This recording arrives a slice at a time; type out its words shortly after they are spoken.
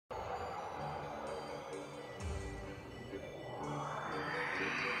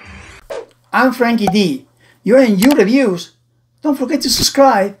I'm Frankie D. You're in your reviews. Don't forget to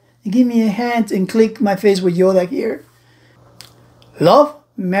subscribe and give me a hand and click my face with Yoda here. Love,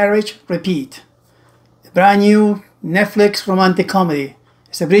 Marriage, Repeat. A brand new Netflix romantic comedy.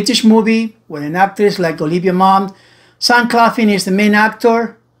 It's a British movie with an actress like Olivia Munn. Sam Claflin is the main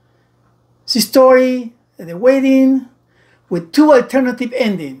actor. It's a story at the wedding with two alternative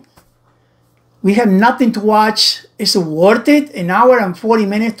endings. We have nothing to watch. Is it worth it? An hour and 40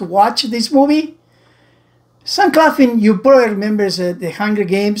 minutes to watch this movie? Sam Claflin, you probably remember the Hunger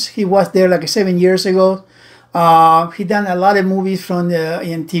Games. He was there like 7 years ago. He done a lot of movies from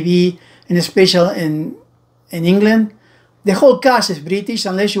in TV, and especially in England. The whole cast is British.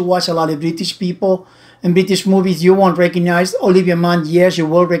 Unless you watch a lot of British people and British movies, you won't recognize Olivia Munn. Yes, you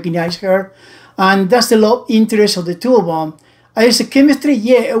will recognize her. And that's the love interest of the two of them. Is the chemistry?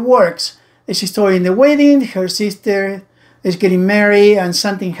 Yeah, it works. It's a story in the wedding. Her sister is getting married and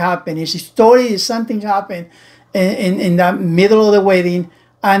something happened. It's a story, something happened in the middle of the wedding,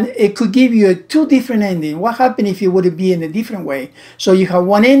 and it could give you two different endings. What happened if it would be in a different way? So you have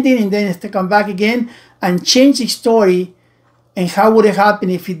one ending and then to come back again and change the story, and how would it happen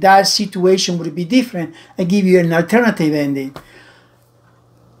if that situation would be different and give you an alternative ending.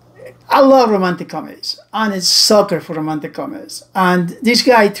 I love romantic comedies. I'm a sucker for romantic comedies. And this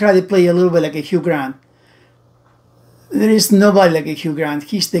guy tried to play a little bit like a Hugh Grant. There is nobody like a Hugh Grant.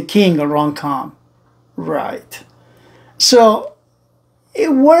 He's the king of rom-com. Right. So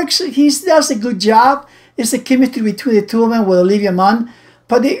it works. He does a good job. It's the chemistry between the two of them with Olivia Munn.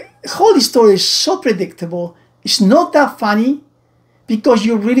 But the whole story is so predictable. It's not that funny because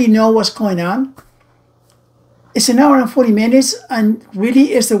you really know what's going on. It's an hour and 40 minutes, and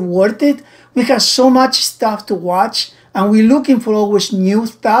really is it worth it? We have so much stuff to watch, and we're looking for always new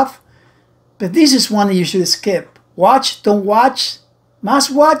stuff. But this is one that you should skip. Watch, don't watch, must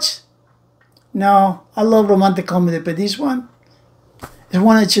watch. No, I love romantic comedy, but this one is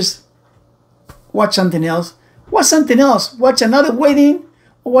one that just watch something else. Watch something else. Watch another wedding,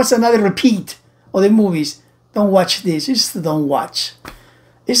 or watch another repeat of the movies. Don't watch this. Just don't watch.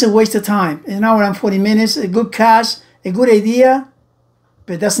 It's a waste of time. An hour and 40 minutes, a good cast, a good idea,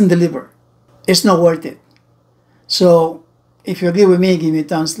 but it doesn't deliver. It's not worth it. So if you agree with me, give me a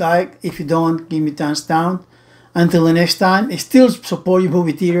thumbs like. If you don't, give me a thumbs down. Until the next time, still support your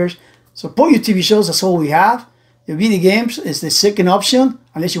movie theaters. Support your TV shows, that's all we have. The video games is the second option,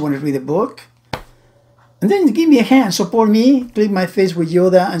 unless you want to read a book. And then give me a hand, support me, click my face with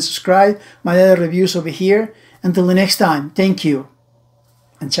Yoda, and subscribe. My other reviews over here. Until the next time, thank you.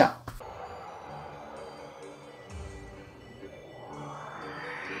 And ciao.